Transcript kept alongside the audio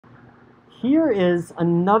here is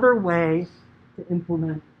another way to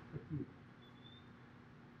implement a queue.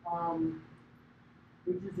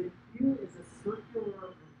 Which is a queue is a circular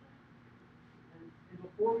event. And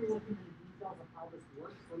before we look into the details of how this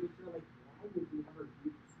works, let me show like why would we ever do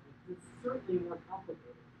this? Like, it's certainly more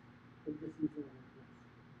complicated than just using it like this.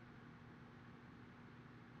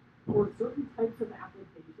 For certain types of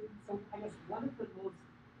applications, I guess one of the most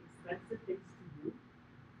expensive things to do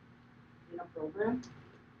in a program,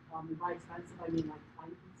 and by expensive I mean like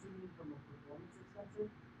time consuming from a performance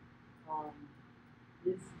expensive,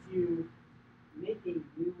 is to make a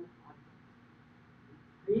new object.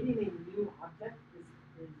 Creating a new object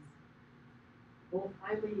is both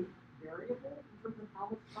highly variable in terms of how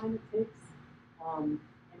much time it takes, and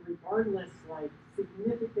regardless, like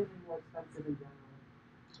significantly more expensive in general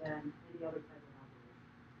than any other type of operation.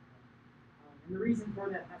 And the reason for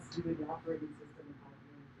that has to do with the operating system and how it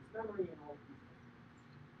manages memory and all of these things.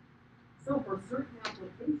 So for certain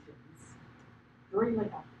applications, during like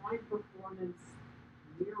a high performance,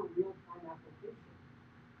 near real-time application,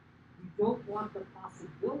 you don't want the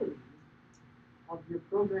possibility of your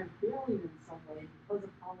program failing in some way because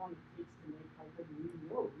of how long it takes to make like a new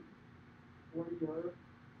node for your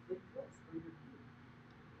list, for your queue.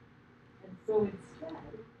 And so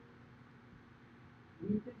instead,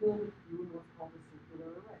 we could build a queue in what's called a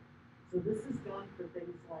circular array. So this is done for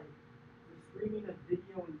things like you're streaming a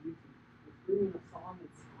video in YouTube, you're streaming a song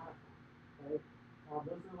in Spotify, right?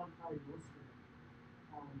 Those are what I'm probably most familiar.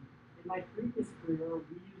 In my previous career,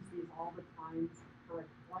 we use these all the time for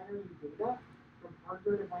acquiring data from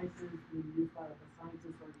hardware devices being used by a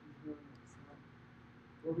scientist or an engineer in the experiment,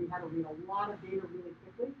 where we had to read a lot of data really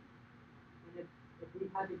quickly, and if we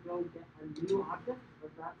had to go get a new object or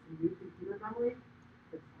grab some new computer memory,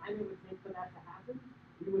 the time it would take for that to happen,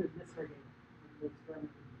 we would have missed our data, and the experiment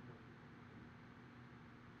would be done.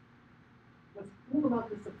 What's cool about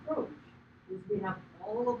this approach is we have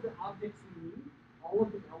all of the objects we need, all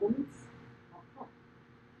of the elements up front.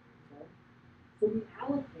 Okay? So we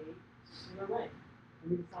allocate an array,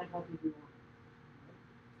 and we decide how big we want it. Okay?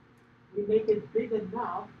 We make it big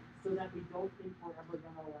enough so that we don't think we're ever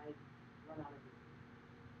going to like run out of data.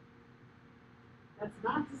 That's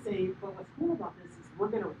not to say, but what's cool about this is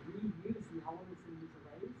we're going to reuse the elements in these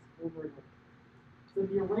arrays over and over. So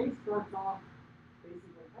the array starts off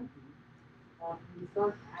basically empty. We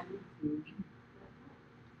start adding to the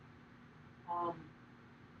I'm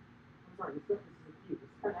sorry, this is a queue. We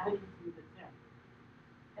start adding to the tail.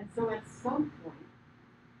 And so at some point,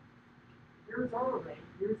 here's our array,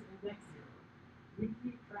 here's index 0. We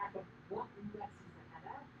keep track of what index is the head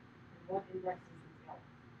at and what index is the tail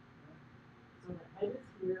at. Okay? So the head is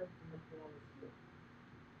here and the tail is here.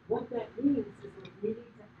 What that means is if we need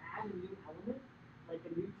to add a new element, like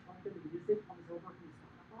a new chunk of the music comes over from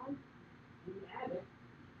Spotify, we add it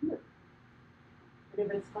here. And if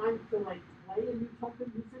it's time to like play a new chunk of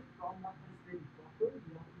music from what has been buffered,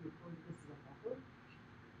 you know, we refer to this as a buffer,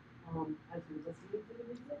 as you're listening to the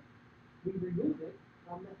music, we remove it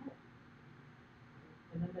from the head.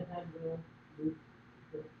 And then the head will move,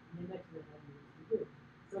 the index of the head moves to here.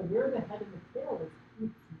 So where the head and the tail is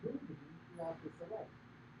keeps moving throughout this array.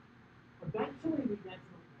 Eventually we get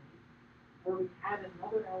to a point where we add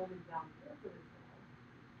another element down here for the tail,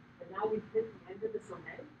 and now we've hit the end of this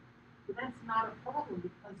array. But that's not a problem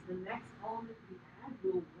because the next element we add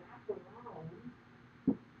will wrap around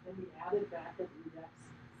and we add it back at index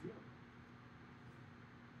 0.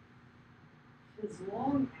 As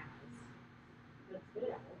long as the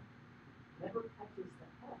tail never touches the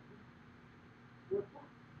head, we're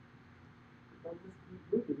fine. They'll just keep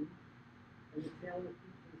moving and the tail will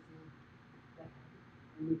keep facing the head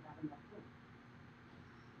and we have enough room.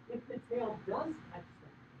 If the tail does touch the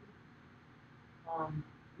head,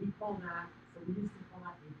 we call that, so we used to call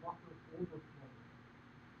that a buffer overflow.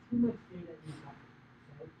 Too much data in the buffer.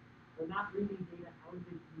 Okay? We're not reading data out of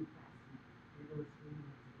the queue fast enough. Maybe we're streaming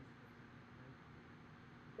it to this person.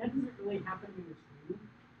 Right? That doesn't really happen when you're streaming,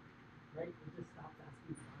 right? It just stops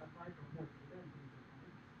asking Spotify for more data and things like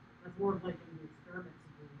that. That's more of like in the experiments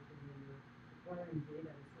you're doing when you're acquiring data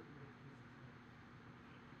at a certain rate of use.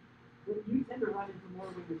 What you tend to run into more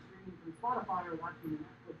when you're streaming through Spotify or watching a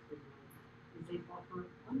Netflix video is a buffer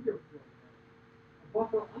underflow error. A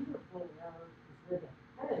buffer underflow error is where the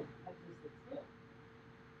head touches the tail,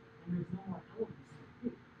 and there's no more elements in the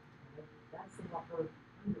queue. Okay? That's the buffer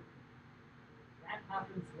underflow. That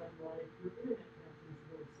happens when like your internet connection is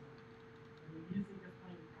really slow, and you're usually just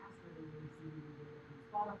playing faster than you're receiving data from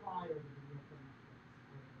Spotify or the video from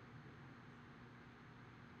Netflix.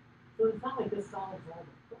 So it's not like this solves all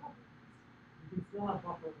the problems. You can still have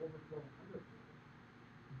buffer overflow and underflow.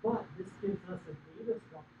 But this gives us a data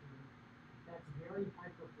structure that's very high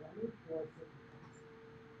performing for a certain class.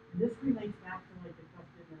 And this relates back to like the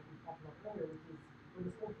question that we talked about earlier, which is for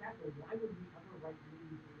this whole chapter, why would we ever write any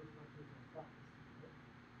of these data structures ourselves?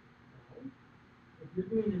 Well, if you're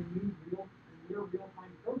doing a near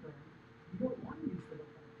real-time program, you don't want to use the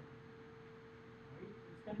default program. Right?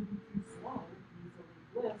 It's going to be too slow to use a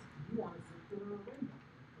linked list. You want a circular array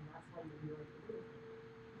method, and that's why you rewrite the data structure.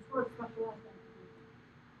 It's for a specialized application.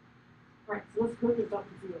 All right, so let's code this up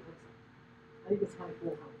and see what it looks like. I think it's kind of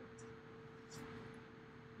cool how it works.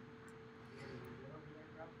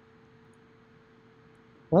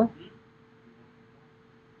 What?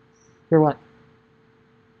 Hear what?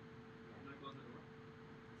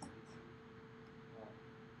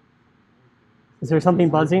 Is there something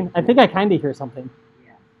buzzing? I think I kind of hear something.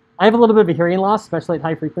 Yeah. I have a little bit of a hearing loss, especially at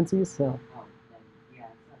high frequencies. So. Oh, then, yeah,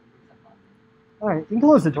 it's a button. All right, you can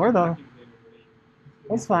close the door though.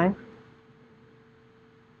 That's fine.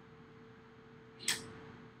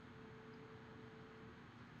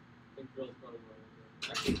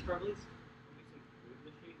 It's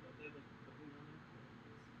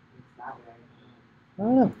that way. I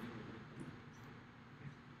don't know.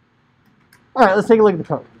 All right, let's take a look at the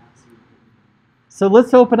code. So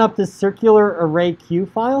let's open up this circular array queue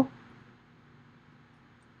file.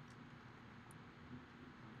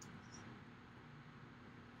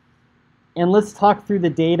 And let's talk through the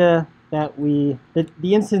data that the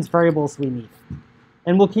instance variables we need.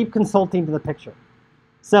 And we'll keep consulting to the picture.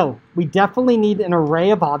 So we definitely need an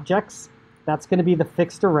array of objects. That's going to be the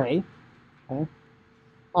fixed array. Okay.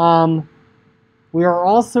 We are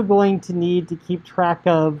also going to need to keep track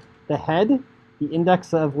of the head, the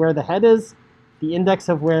index of where the head is, the index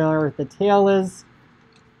of where the tail is,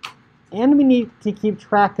 and we need to keep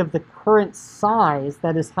track of the current size,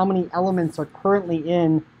 that is how many elements are currently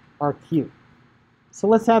in our queue. So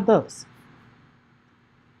let's add those.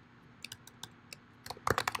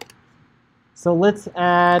 So let's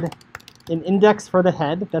add an index for the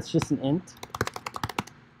head, that's just an int.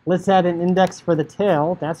 Let's add an index for the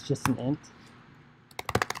tail, that's just an int.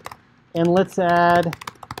 And let's add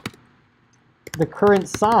the current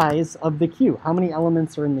size of the queue. How many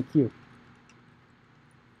elements are in the queue?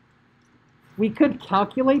 We could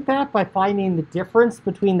calculate that by finding the difference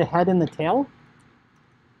between the head and the tail.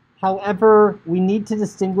 However, we need to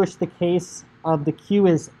distinguish the case of the queue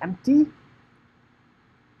is empty,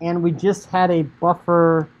 and we just had a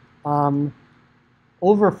buffer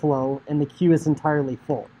overflow, and the queue is entirely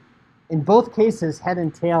full. In both cases, head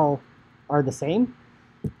and tail are the same,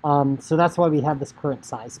 so that's why we have this current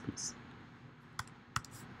size piece.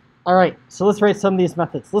 All right, so let's write some of these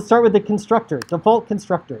methods. Let's start with the constructor. Default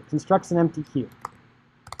constructor constructs an empty queue.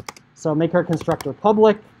 So make our constructor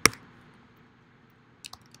public.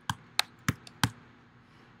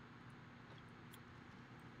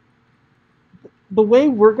 The way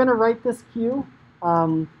we're going to write this queue,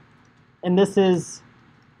 and this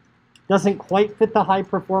doesn't quite fit the high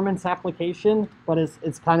performance application, but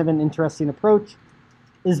it's kind of an interesting approach,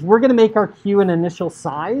 is we're going to make our queue an initial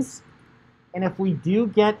size. And if we do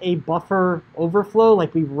get a buffer overflow,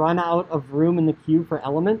 like we run out of room in the queue for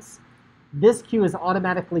elements, this queue is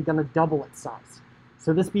automatically going to double its size.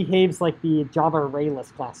 So this behaves like the Java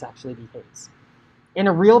ArrayList class actually behaves. In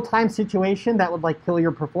a real-time situation, that would like kill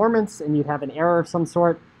your performance and you'd have an error of some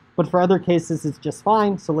sort. But for other cases, it's just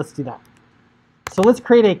fine. So let's do that. So let's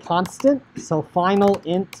create a constant. So final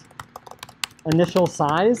int initial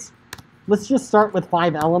size. Let's just start with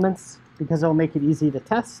 5 elements because it'll make it easy to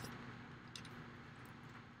test.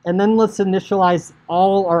 And then let's initialize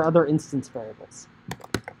all our other instance variables.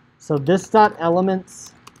 So this dot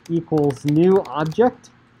elements equals new object.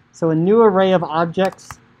 So a new array of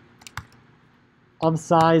objects of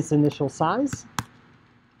size initial size.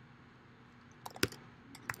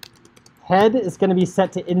 Head is going to be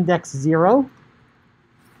set to index 0.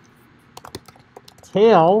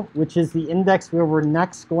 Tail, which is the index where we're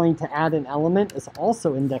next going to add an element, is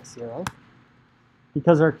also index 0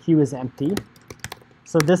 because our queue is empty.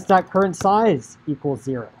 So this dot current size equals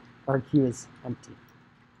 0. Our queue is empty.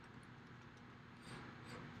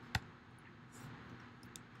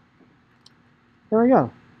 There we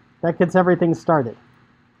go. That gets everything started.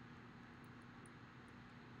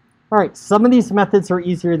 All right, some of these methods are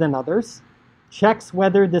easier than others. Checks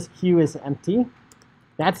whether this queue is empty.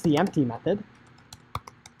 That's the empty method.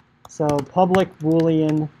 So public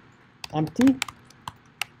boolean empty.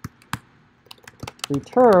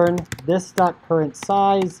 Return this dot current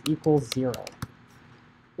size equals 0.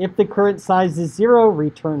 If the current size is 0,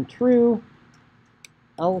 return true,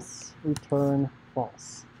 else return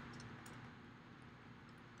false.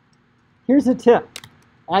 Here's a tip.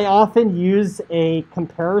 I often use a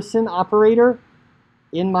comparison operator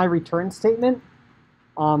in my return statement,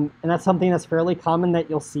 and that's something that's fairly common that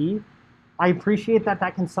you'll see. I appreciate that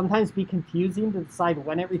that can sometimes be confusing to decide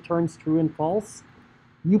when it returns true and false.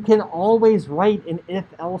 You can always write an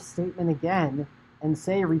if-else statement again and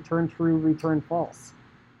say return true, return false,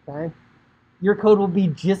 okay? Your code will be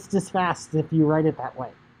just as fast if you write it that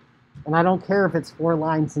way. And I don't care if it's 4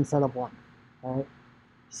 lines instead of 1, all right?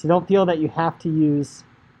 So don't feel that you have to use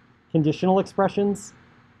conditional expressions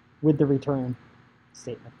with the return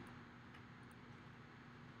statement.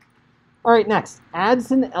 All right, next,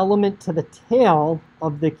 adds an element to the tail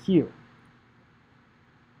of the queue.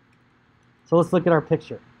 So let's look at our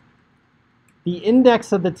picture. The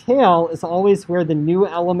index of the tail is always where the new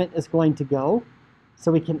element is going to go.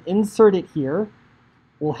 So we can insert it here.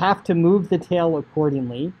 We'll have to move the tail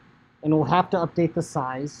accordingly, and we'll have to update the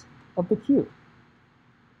size of the queue.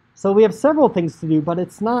 So we have several things to do, but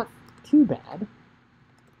it's not too bad.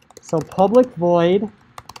 So public void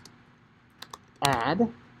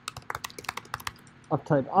add of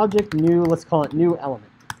type object new, let's call it new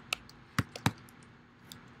element.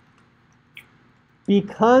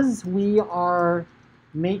 Because we are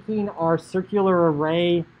making our circular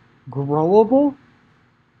array growable,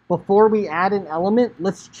 before we add an element,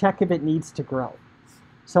 let's check if it needs to grow.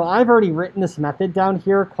 So I've already written this method down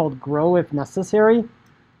here called grow if necessary,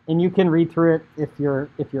 and you can read through it if you're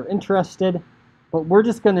interested, but we're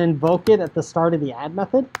just going to invoke it at the start of the add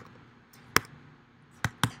method.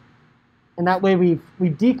 And that way we've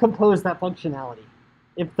decomposed that functionality.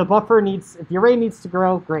 If the array needs to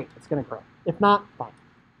grow, great, it's going to grow. If not, fine.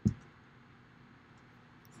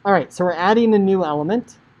 All right, so we're adding a new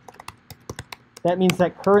element. That means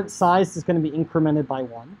that current size is going to be incremented by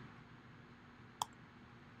 1.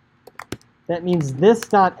 That means this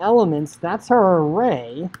dot elements, that's our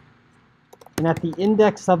array. And at the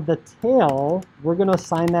index of the tail, we're going to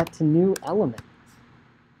assign that to new element.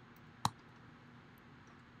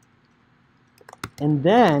 And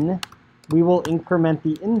then we will increment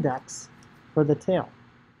the index for the tail.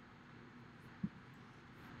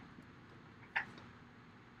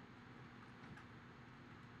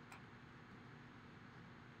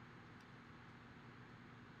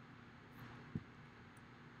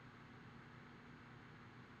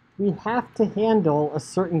 We have to handle a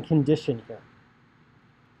certain condition here.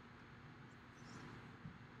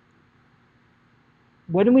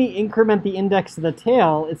 When we increment the index of the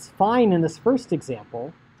tail, it's fine in this first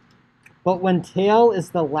example, but when tail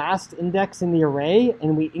is the last index in the array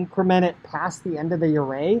and we increment it past the end of the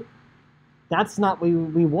array, that's not what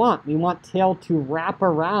we want. We want tail to wrap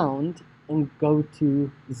around and go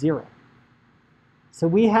to 0. So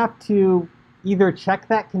we have to either check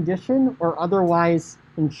that condition or otherwise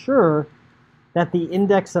ensure that the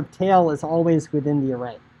index of tail is always within the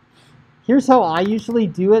array. Here's how I usually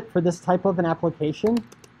do it for this type of an application.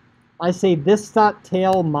 I say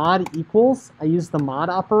this.tail mod equals, I use the mod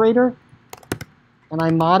operator, and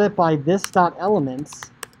I mod it by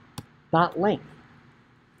this.elements.length.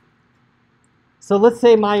 So let's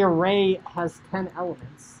say my array has 10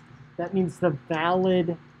 elements. That means the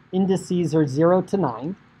valid indices are 0 to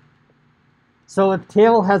 9. So if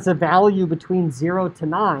tail has a value between 0 to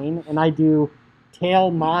 9, and I do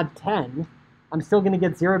tail mod 10, I'm still going to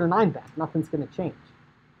get 0 to 9 back. Nothing's going to change.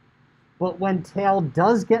 But when tail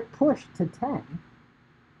does get pushed to 10,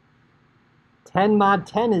 10 mod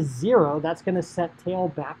 10 is 0. That's going to set tail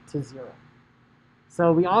back to 0.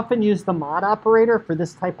 So we often use the mod operator for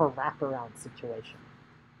this type of wraparound situation.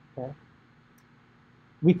 Okay?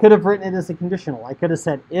 We could have written it as a conditional. I could have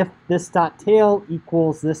said if this.tail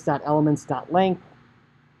equals this.elements.length,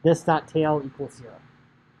 this.tail equals 0.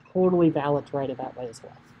 Totally valid to write it that way as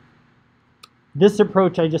well. This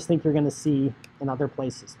approach I just think you're going to see in other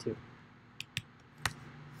places too.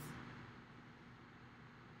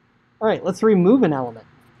 All right, let's remove an element.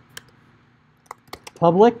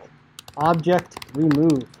 Public object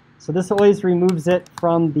remove. So this always removes it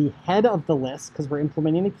from the head of the list because we're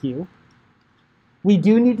implementing a queue. We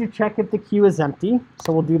do need to check if the queue is empty,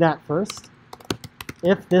 so we'll do that first.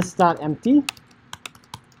 If this.empty,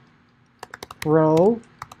 throw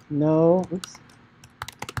no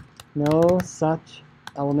such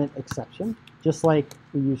element exception, just like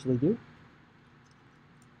we usually do.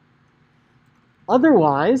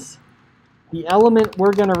 Otherwise, the element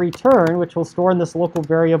we're going to return, which we'll store in this local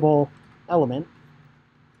variable element,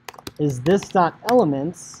 is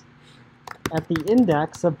this.elements at the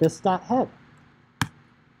index of this.head.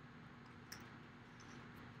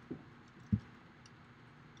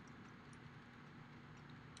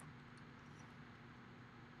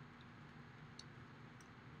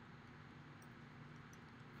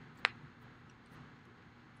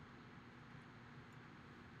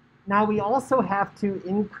 Now we also have to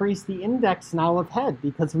increase the index now of head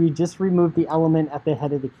because we just removed the element at the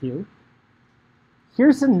head of the queue.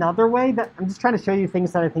 Here's another way that I'm just trying to show you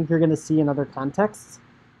things that I think you're going to see in other contexts.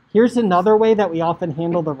 Here's another way that we often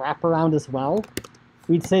handle the wraparound as well.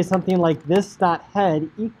 We'd say something like this dot head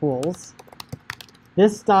equals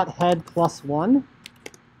this dot head plus 1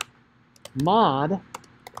 mod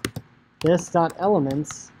this dot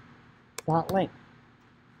elements dot length.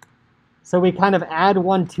 So we kind of add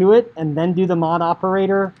 1 to it and then do the mod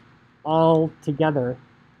operator all together.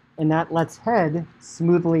 And that lets head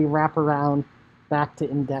smoothly wrap around back to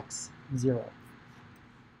index 0.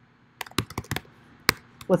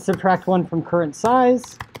 Let's subtract 1 from current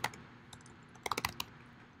size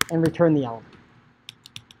and return the element.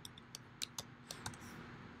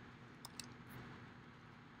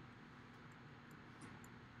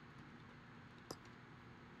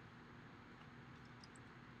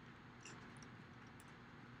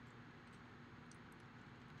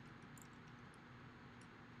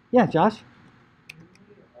 Yeah, Josh?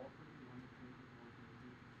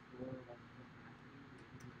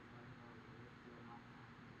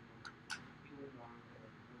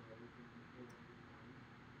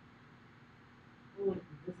 Well, like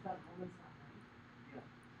this dot elements dot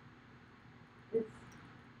length.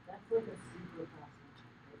 That's like a super fast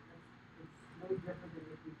function, right? It's no different than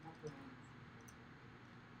if we have the ones.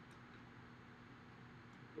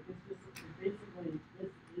 Like it's basically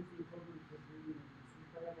this is the equivalent to reading this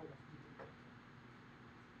incredible super function.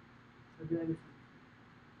 So do I understand?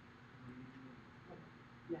 Okay.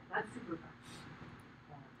 Yeah, that's super fast.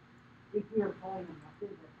 If we are calling a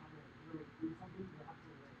method that how to really do something, you're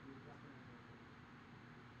absolutely right. We definitely know.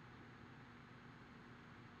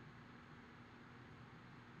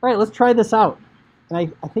 All right, let's try this out.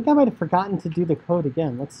 And I think I might have forgotten to do the code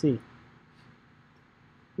again. Let's see.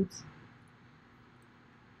 Oops.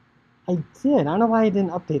 I did. I don't know why I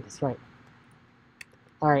didn't update this right.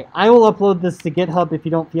 All right, I will upload this to GitHub if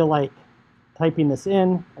you don't feel like typing this in.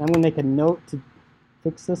 And I'm going to make a note to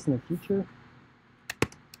fix this in the future.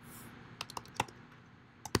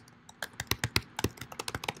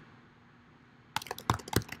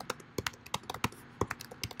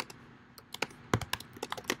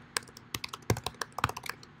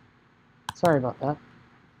 Sorry about that.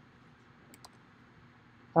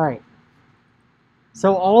 All right.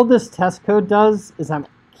 So all this test code does is I'm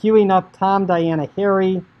queuing up Tom, Diana,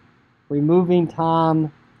 Harry, removing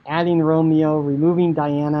Tom, adding Romeo, removing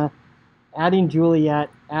Diana, adding Juliet,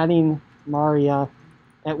 adding Maria,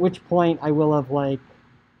 at which point I will have like,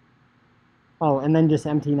 oh, and then just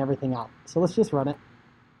emptying everything out. So let's just run it.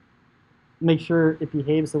 Make sure it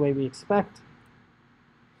behaves the way we expect.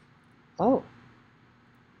 Oh.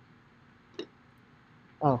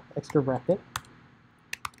 Oh, extra bracket.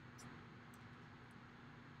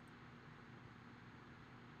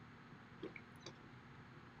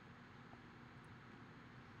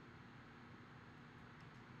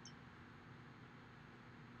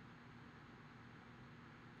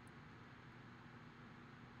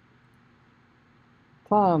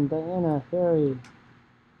 Tom, Diana, Harry.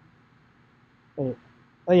 Wait.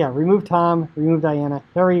 Oh yeah, remove Tom, remove Diana,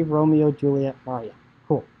 Harry, Romeo, Juliet, Maria.